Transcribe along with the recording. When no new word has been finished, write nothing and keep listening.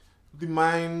The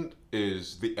mind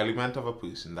is the element of a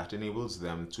person that enables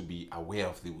them to be aware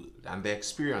of the world and their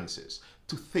experiences,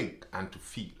 to think and to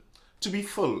feel. To be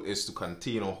full is to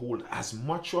contain or hold as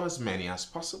much or as many as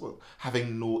possible,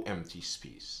 having no empty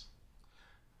space.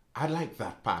 I like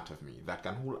that part of me that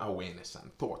can hold awareness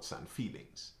and thoughts and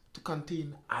feelings, to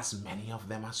contain as many of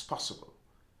them as possible,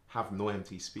 have no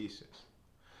empty spaces.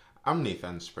 I'm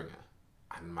Nathan Springer,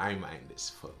 and my mind is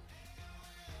full.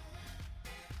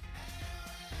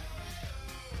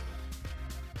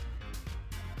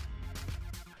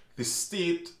 The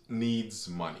state needs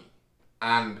money.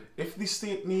 And if the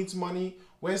state needs money,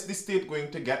 where's the state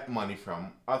going to get money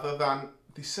from other than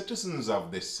the citizens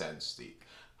of this said state?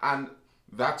 And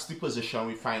that's the position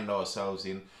we find ourselves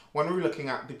in when we're looking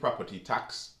at the property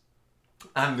tax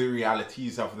and the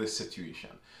realities of this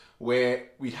situation, where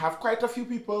we have quite a few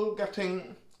people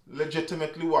getting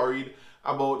legitimately worried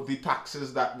about the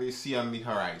taxes that they see on the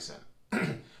horizon.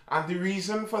 And the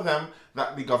reason for them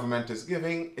that the government is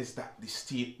giving is that the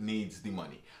state needs the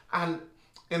money. And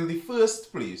in the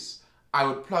first place, I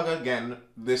would plug again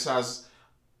this as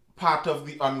part of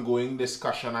the ongoing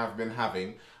discussion I've been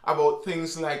having about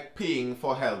things like paying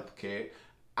for healthcare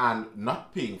and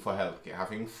not paying for healthcare,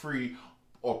 having free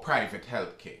or private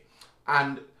healthcare.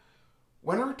 And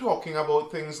when we're talking about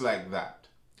things like that,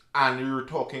 and we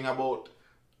talk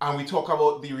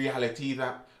about the reality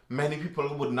that many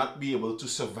people would not be able to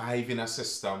survive in a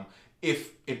system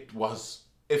if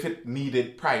it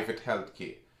needed private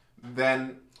healthcare,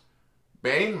 then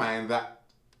bear in mind that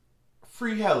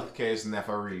free healthcare is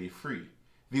never really free.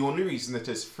 The only reason it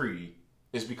is free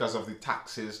is because of the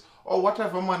taxes or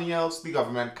whatever money else the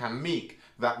government can make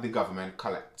that the government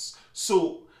collects.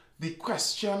 So the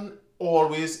question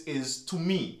always is, to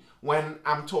me, when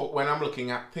I'm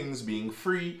looking at things being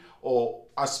free or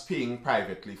us paying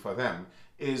privately for them,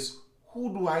 is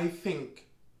who do I think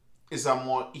is a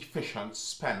more efficient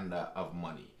spender of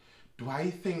money? Do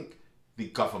I think the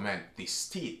government, the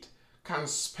state, can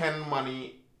spend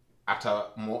money at a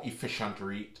more efficient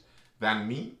rate than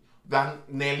me, than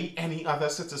nearly any other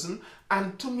citizen?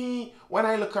 And to me, when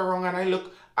I look around and I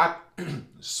look at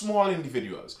small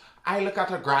individuals, I look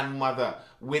at a grandmother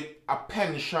with a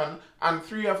pension and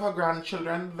 3 of her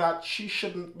grandchildren that she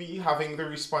shouldn't be having the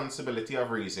responsibility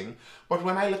of raising. But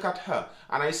when I look at her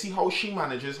and I see how she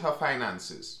manages her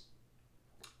finances,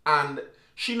 and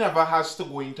she never has to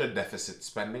go into deficit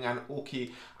spending, and okay,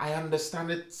 I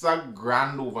understand it's a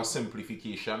grand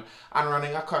oversimplification and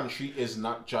running a country is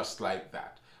not just like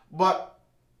that. But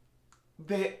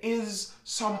there is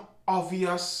some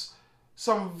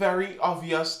very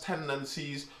obvious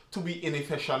tendencies to be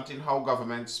inefficient in how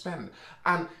governments spend.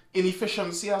 And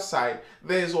inefficiency aside,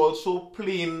 there's also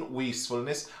plain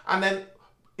wastefulness. And then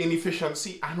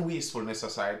inefficiency and wastefulness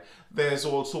aside, there's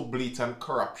also blatant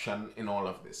corruption in all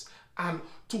of this. And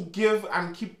to give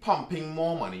and keep pumping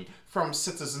more money from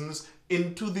citizens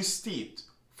into the state,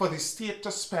 for the state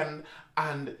to spend,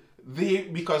 and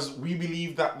because we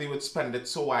believe that they would spend it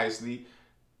so wisely,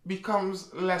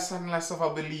 becomes less and less of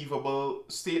a believable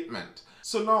statement.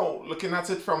 So now, looking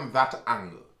at it from that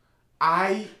angle,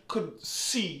 I could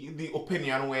see the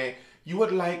opinion where you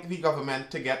would like the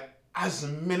government to get as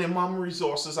minimum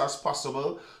resources as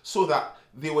possible so that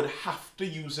they would have to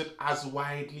use it as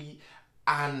widely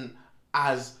and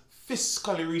as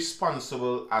fiscally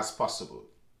responsible as possible.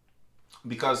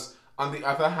 Because on the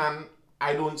other hand,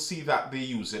 I don't see that they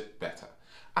use it better.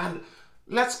 And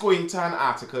let's go into an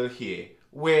article here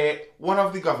where one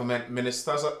of the government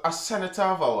ministers, a senator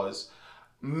of ours,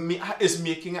 is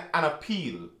making an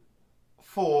appeal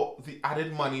for the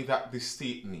added money that the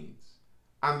state needs.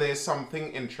 And there's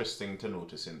something interesting to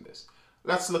notice in this.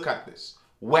 Let's look at this.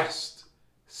 West,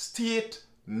 state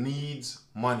needs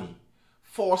money,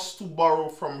 forced to borrow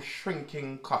from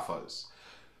shrinking coffers.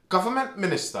 Government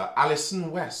Minister Alison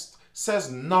West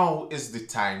says now is the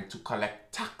time to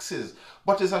collect taxes,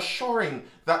 but is assuring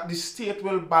that the state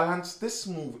will balance this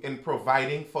move in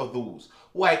providing for those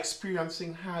who are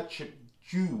experiencing hardship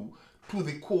due to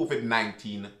the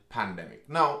COVID-19 pandemic.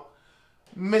 Now,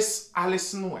 Miss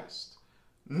Alison West,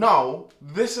 now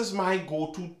this is my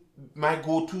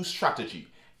go-to strategy.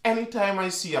 Anytime I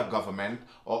see a government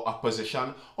or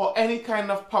opposition or any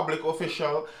kind of public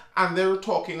official and they're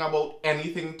talking about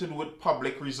anything to do with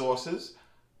public resources,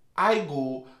 I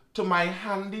go to my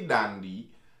handy-dandy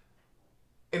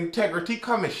Integrity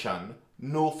Commission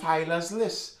no-filers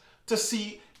list to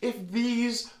see if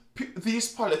these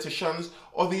politicians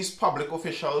or these public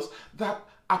officials that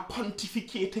are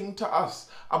pontificating to us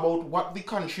about what the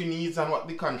country needs and what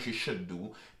the country should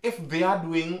do, if they are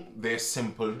doing their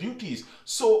simple duties.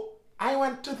 So I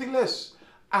went to the list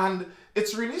And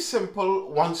it's really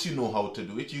simple once you know how to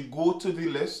do it. You go to the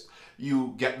list,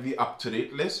 you get the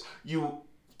up-to-date list, you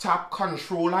tap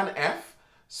Control and F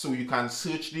so you can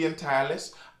search the entire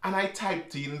list. And I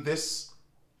typed in this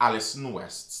Alison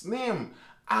West's name.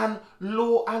 And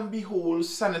lo and behold,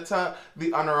 Senator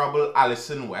the Honorable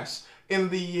Alison West in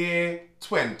the year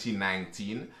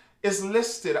 2019 is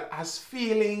listed as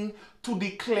failing to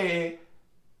declare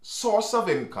source of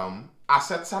income,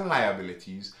 assets and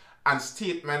liabilities, and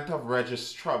statement of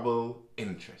registrable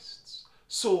interests.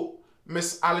 So,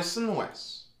 Miss Alison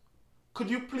West, could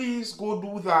you please go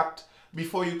do that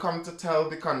before you come to tell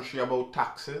the country about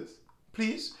taxes?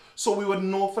 Please? So we would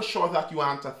know for sure that you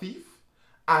aren't a thief,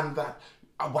 and that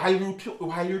while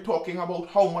you're talking about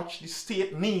how much the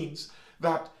state needs,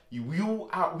 that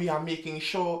we are making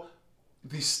sure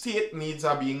the state needs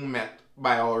are being met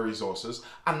by our resources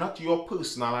and not your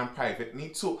personal and private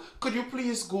needs. So could you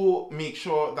please go make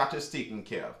sure that is taken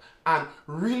care of? And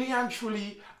really and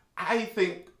truly, I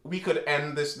think we could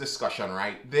end this discussion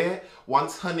right there.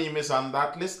 Once her name is on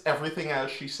that list, everything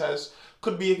else she says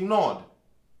could be ignored.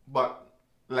 But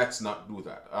let's not do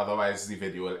that. Otherwise, the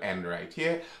video will end right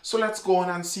here. So let's go on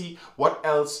and see what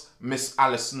else Miss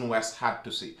Alison West had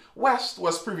to say. West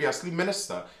was previously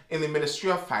minister in the Ministry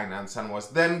of Finance and was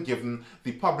then given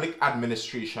the public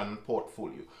administration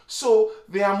portfolio. So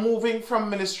they are moving from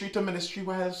ministry to ministry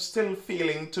while still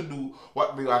failing to do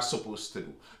what they are supposed to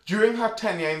do. During her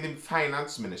tenure in the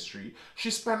finance ministry,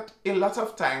 she spent a lot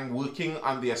of time working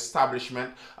on the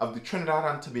establishment of the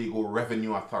Trinidad and Tobago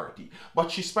Revenue Authority,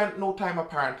 but she spent no time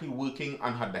apparently working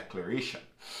on her declaration.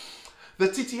 The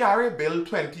TTRA Bill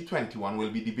 2021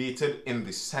 will be debated in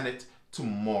the Senate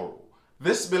tomorrow.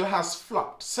 This bill has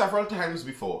flopped several times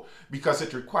before because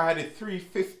it required a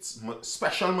 3/5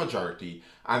 special majority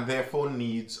and therefore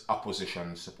needs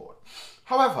opposition support.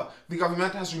 However, the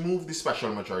government has removed the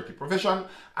special majority provision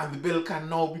and the bill can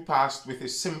now be passed with a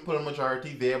simple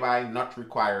majority, thereby not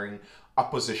requiring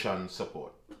opposition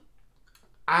support.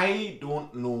 I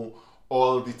don't know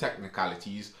all the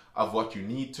technicalities of what you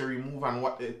need to remove and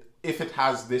if it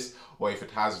has this or if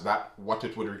it has that, what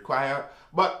it would require,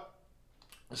 but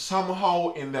somehow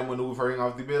in the maneuvering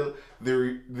of the bill,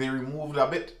 they removed a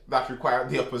bit that required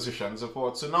the opposition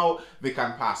support. So now they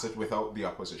can pass it without the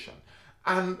opposition.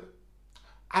 And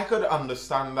I could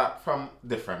understand that from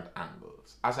different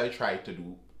angles, as I tried to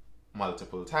do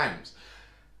multiple times.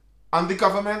 On the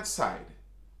government side,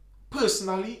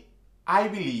 personally, I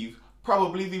believe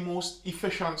probably the most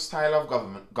efficient style of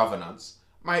governance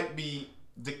might be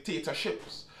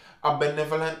dictatorships, a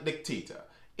benevolent dictator.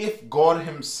 If God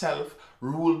himself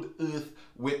ruled earth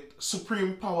with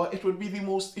supreme power, it would be the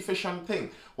most efficient thing.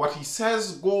 What he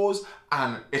says goes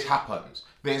and it happens.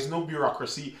 There's no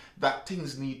bureaucracy that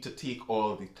things need to take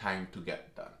all the time to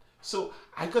get done. So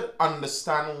I could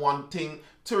understand wanting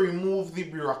to remove the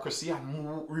bureaucracy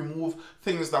and remove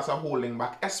things that are holding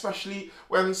back, especially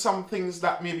when some things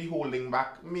that may be holding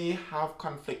back may have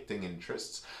conflicting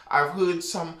interests. I've heard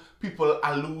some people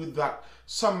allude that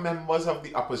some members of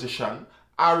the opposition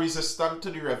are resistant to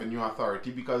the Revenue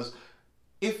Authority because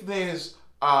if there's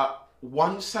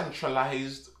one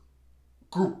centralized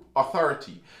group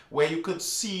authority where you could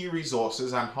see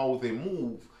resources and how they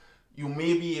move, you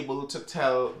may be able to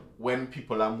tell when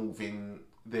people are moving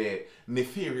their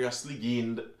nefariously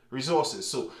gained resources.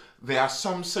 So there's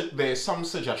some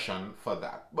suggestion for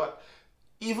that. But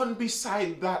even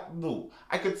beside that though,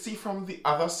 I could see from the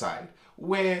other side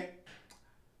where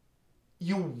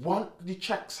you want the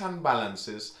checks and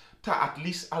balances to at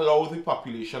least allow the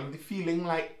population the feeling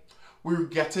like we're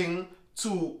getting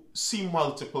to see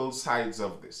multiple sides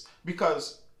of this.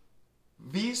 Because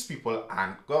these people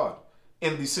aren't God.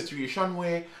 In the situation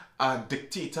where a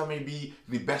dictator may be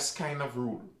the best kind of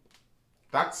rule,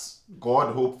 that's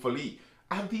God, hopefully.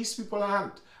 And these people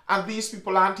aren't. And these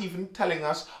people aren't even telling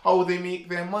us how they make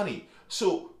their money.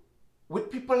 So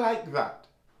with people like that,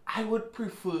 I would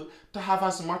prefer to have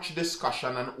as much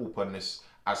discussion and openness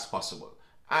as possible.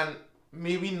 And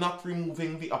maybe not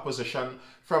removing the opposition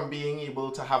from being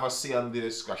able to have a say on the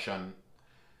discussion.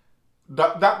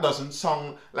 That doesn't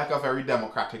sound like a very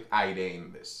democratic idea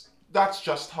in this. That's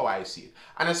just how I see it.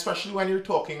 And especially when you're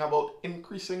talking about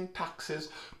increasing taxes,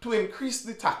 to increase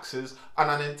the taxes on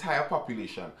an entire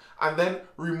population and then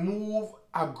remove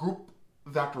a group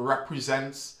that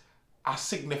represents a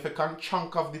significant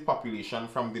chunk of the population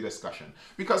from the discussion.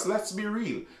 Because let's be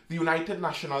real, the United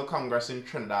National Congress in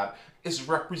Trinidad is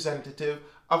representative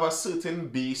of a certain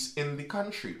base in the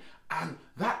country. And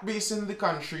that base in the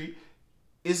country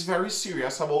is very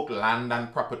serious about land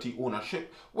and property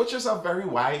ownership, which is a very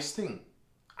wise thing.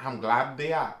 I'm glad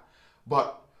they are.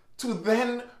 But to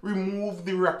then remove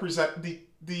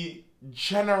the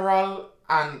general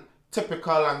and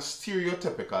typical and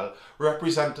stereotypical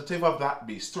representative of that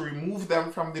base, to remove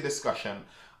them from the discussion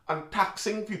and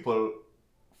taxing people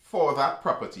for that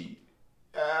property.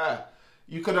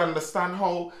 You could understand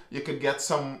how you could get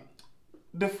some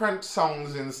different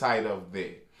songs inside of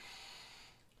there.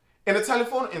 In a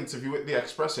telephone interview with The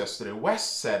Express yesterday,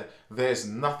 West said there's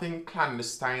nothing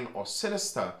clandestine or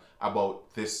sinister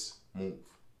about this move.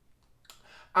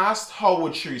 Asked how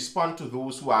would she respond to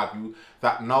those who argue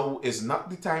that now is not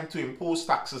the time to impose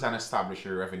taxes and establish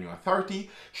a revenue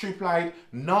authority, she replied,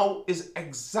 now is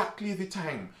exactly the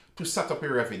time to set up a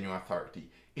revenue authority.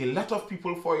 A lot of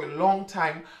people for a long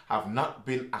time have not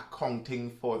been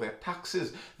accounting for their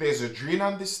taxes. There's a drain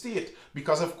on the state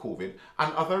because of COVID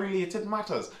and other related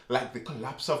matters like the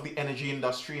collapse of the energy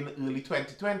industry in early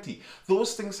 2020.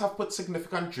 Those things have put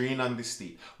significant drain on the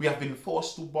state. We have been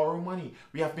forced to borrow money.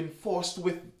 We have been forced to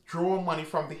withdraw money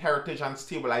from the Heritage and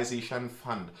Stabilization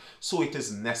Fund. So it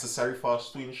is necessary for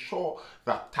us to ensure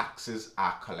that taxes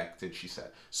are collected, she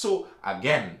said. So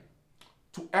again,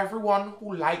 to everyone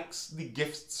who likes the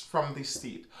gifts from the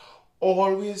state,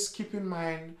 always keep in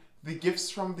mind the gifts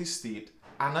from the state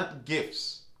are not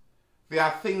gifts. They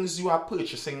are things you are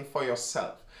purchasing for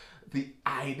yourself. The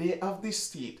idea of the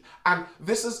state, and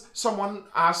this is, someone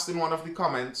asked in one of the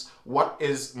comments, what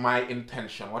is my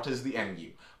intention? What is the end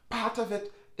game? Part of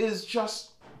it is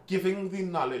just giving the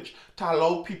knowledge to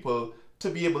allow people to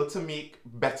be able to make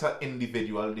better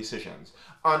individual decisions.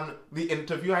 On the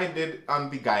interview I did on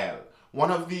the Gael, one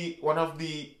of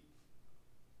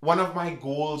my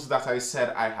goals that I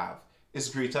said I have is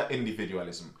greater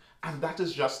individualism. And that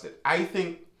is just it. I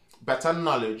think better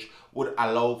knowledge would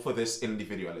allow for this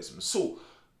individualism. So,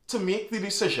 to make the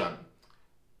decision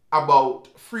about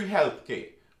free healthcare,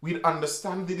 we'd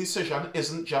understand the decision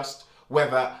isn't just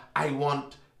whether I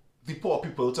want the poor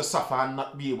people to suffer and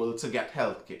not be able to get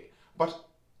healthcare, but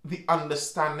the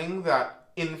understanding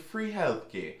that in free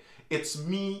healthcare, it's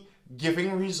me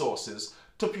giving resources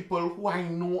to people who I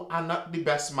know are not the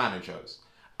best managers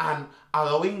and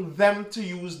allowing them to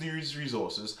use these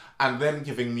resources and then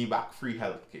giving me back free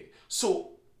healthcare. So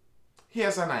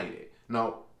here's an idea.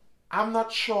 Now, I'm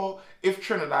not sure if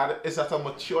Trinidad is at a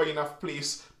mature enough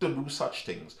place to do such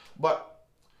things, but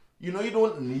you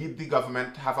don't need the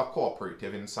government to have a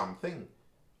cooperative in something.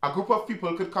 A group of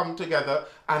people could come together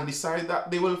and decide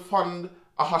that they will fund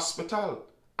a hospital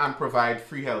and provide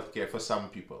free healthcare for some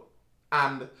people.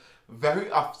 And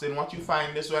very often what you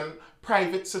find is when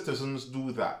private citizens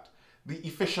do that, the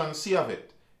efficiency of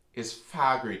it is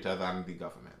far greater than the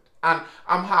government. And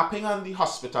I'm harping on the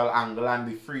hospital angle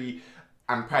and the free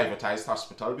and privatized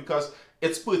hospital because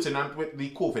it's pertinent with the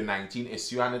COVID-19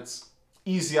 issue, and it's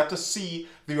easier to see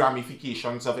the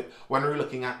ramifications of it when we're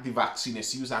looking at the vaccine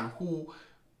issues and who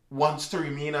wants to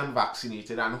remain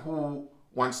unvaccinated and who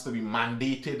wants to be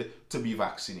mandated to be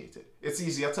vaccinated. It's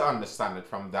easier to understand it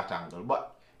from that angle,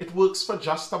 but it works for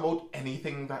just about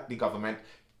anything that the government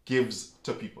gives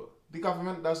to people. The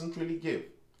government doesn't really give.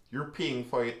 You're paying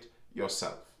for it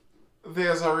yourself.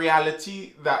 There's a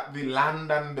reality that the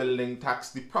land and building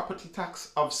tax, the property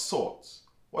tax of sorts,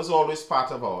 was always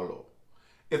part of our law.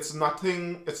 It's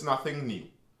nothing new.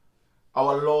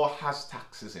 Our law has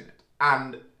taxes in it.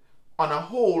 And on a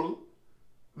whole,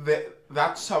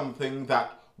 that's something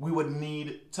that we would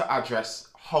need to address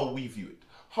how we view it.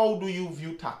 How do you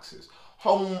view taxes?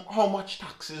 How much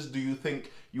taxes do you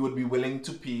think you would be willing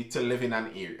to pay to live in an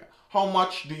area? How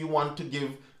much do you want to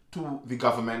give to the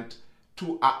government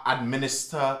to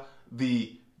administer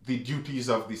the duties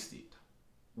of the state?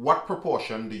 What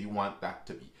proportion do you want that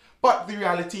to be? But the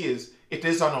reality is, it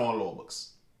is on our law books.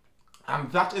 And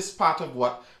that is part of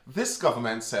what this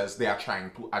government says they are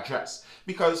trying to address.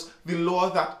 Because the law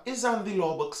that is on the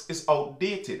law books is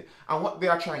outdated. And what they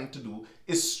are trying to do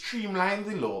is streamline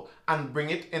the law and bring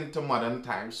it into modern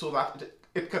times so that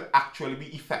it could actually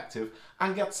be effective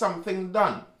and get something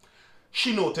done.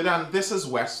 She noted, and this is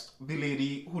West, the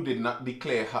lady who did not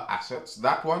declare her assets.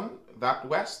 That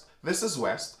West, this is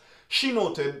West. She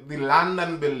noted the land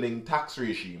and building tax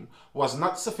regime was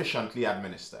not sufficiently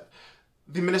administered.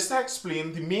 The minister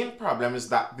explained the main problem is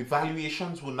that the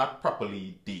valuations were not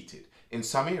properly dated in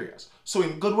some areas. So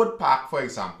in Goodwood Park, for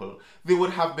example, they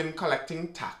would have been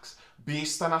collecting tax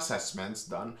based on assessments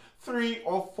done 3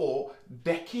 or 4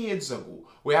 decades ago,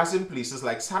 whereas in places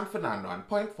like San Fernando and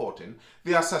Point Fortin,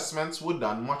 the assessments were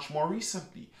done much more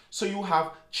recently. So you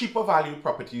have cheaper value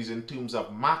properties in terms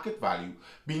of market value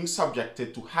being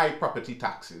subjected to high property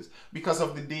taxes because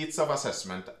of the dates of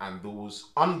assessment and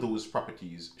on those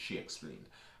properties, she explained.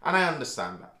 And I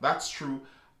understand that. That's true.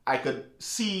 I could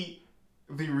see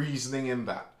the reasoning in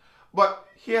that. But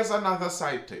here's another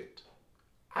side to it.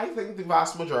 I think the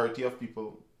vast majority of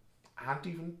people aren't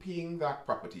even paying that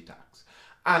property tax.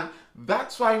 And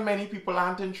that's why many people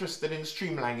aren't interested in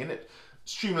streamlining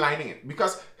it,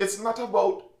 because it's not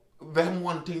about them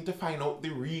wanting to find out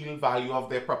the real value of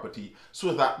their property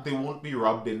so that they won't be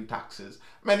robbed in taxes.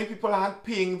 Many people aren't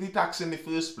paying the tax in the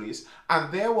first place,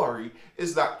 and their worry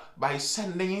is that by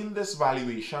sending in this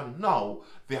valuation now,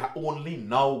 they are only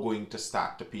now going to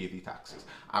start to pay the taxes.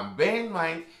 And bear in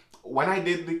mind, when I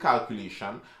did the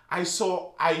calculation, I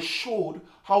showed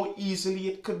how easily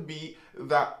it could be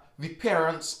that the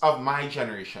parents of my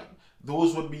generation,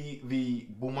 those would be the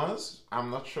boomers,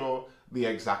 I'm not sure the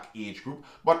exact age group,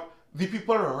 but the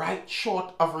people right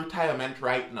short of retirement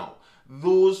right now,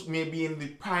 those may be in the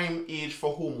prime age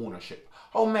for home ownership.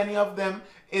 How many of them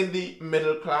in the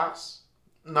middle class,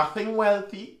 nothing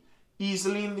wealthy,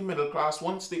 easily in the middle class,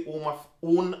 once they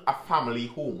own a family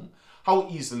home, how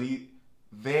easily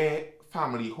their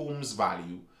family home's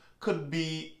value could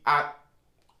be at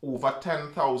over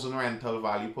 10,000 rental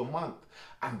value per month.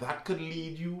 And that could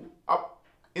lead you up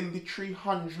in the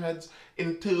 300s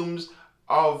in terms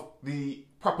of the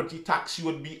property tax you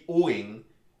would be owing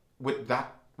with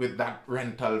that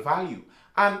rental value.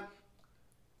 And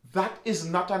that is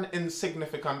not an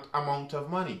insignificant amount of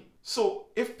money. So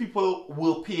if people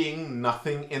were paying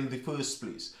nothing in the first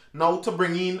place, now to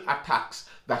bring in a tax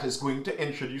that is going to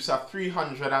introduce a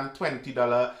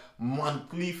 $320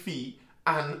 monthly fee,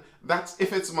 and that's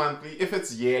if it's monthly. If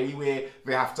it's yearly, where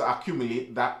they have to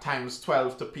accumulate that times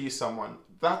 12 to pay someone,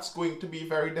 that's going to be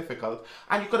very difficult.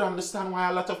 And you could understand why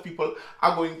a lot of people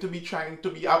are going to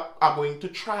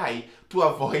try to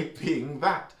avoid paying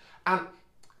that. And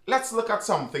let's look at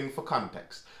something for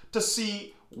context to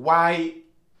see why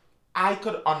I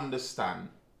could understand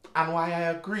and why I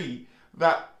agree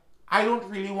that I don't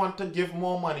really want to give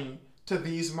more money to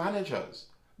these managers,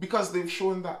 because they've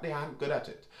shown that they aren't good at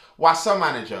it. Wassa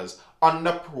managers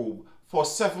under probe for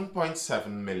 $7.7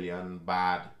 million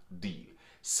bad deal.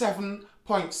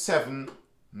 $7.7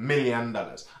 million.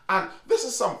 And this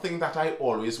is something that I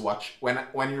always watch when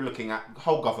you're looking at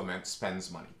how government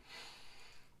spends money.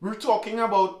 We're talking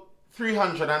about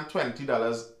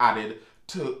 $320 added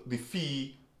to the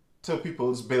fee to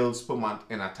people's bills per month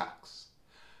in a tax.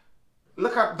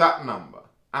 Look at that number.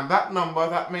 And that number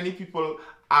that many people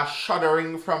are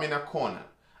shuddering from in a corner.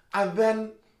 And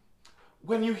then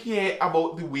when you hear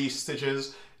about the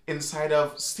wastages inside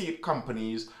of state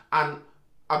companies and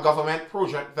a government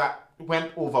project that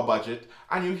went over budget,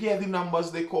 and you hear the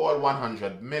numbers they call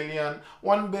 100 million,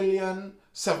 1 billion,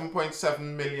 7.7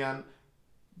 million.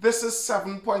 This is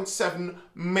 $7.7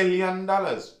 million.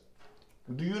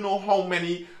 Do you know how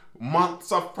many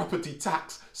months of property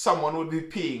tax someone would be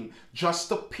paying just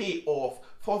to pay off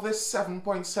for this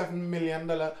 $7.7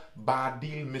 million bad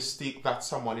deal mistake that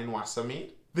someone in Wassa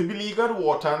made? The Beleaguered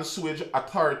Water and Sewage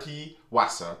Authority,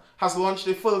 Wassa, has launched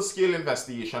a full-scale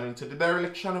investigation into the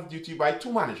dereliction of duty by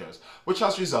two managers, which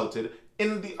has resulted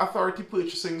in the authority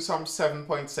purchasing some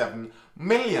 $7.7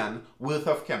 million worth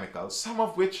of chemicals, some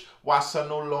of which Wassa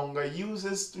no longer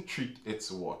uses to treat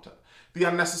its water. The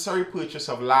unnecessary purchase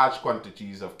of large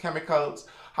quantities of chemicals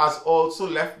has also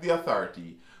left the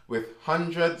authority with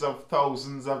hundreds of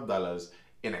thousands of dollars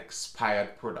in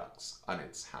expired products on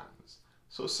its hands.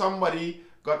 So somebody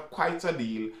got quite a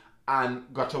deal and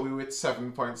got away with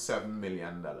 $7.7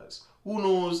 million. Who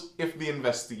knows if the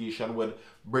investigation would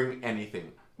bring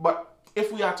anything. But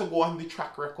if we are to go on the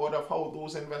track record of how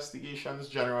those investigations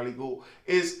generally go,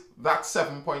 is that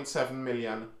 $7.7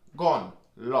 million gone,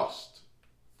 lost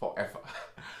forever.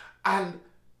 And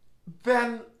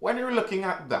then when you're looking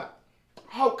at that,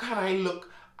 how can I look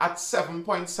at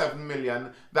 $7.7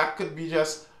 million that could be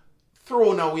just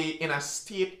thrown away in a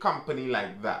state company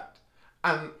like that?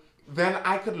 And then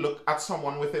I could look at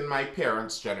someone within my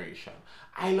parents' generation.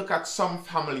 I look at some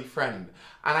family friend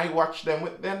and I watch them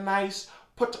with their nice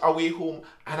put away home,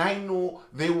 and I know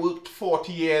they worked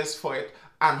 40 years for it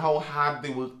and how hard they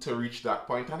worked to reach that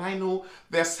point. And I know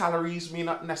their salaries may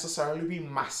not necessarily be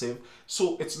massive,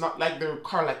 so it's not like they're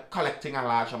collecting a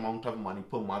large amount of money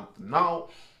per month now.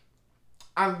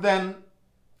 And then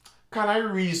can I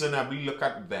reasonably look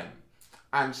at them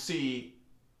and see,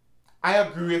 I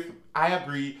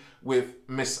agree with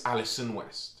Miss Alison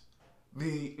West,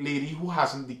 the lady who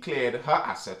hasn't declared her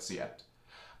assets yet.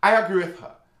 I agree with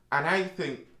her, and I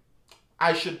think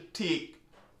I should take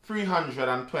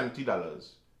 $320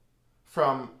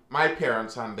 from my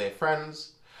parents and their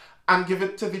friends and give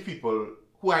it to the people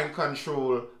who are in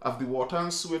control of the Water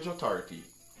and Sewage Authority,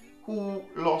 who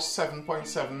lost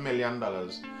 $7.7 million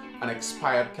and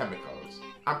expired chemicals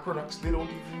and products they don't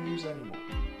even use anymore.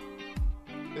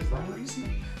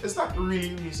 Is that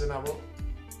really reasonable?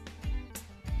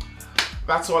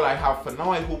 That's all I have for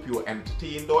now. I hope you were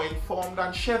entertained or informed,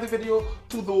 and share the video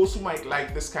to those who might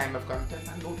like this kind of content,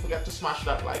 and don't forget to smash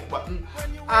that like button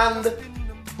and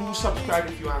do subscribe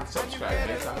if you aren't subscribed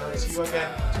yet, and I'll see you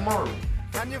again tomorrow.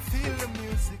 And you feel the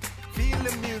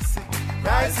music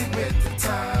rising with the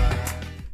time.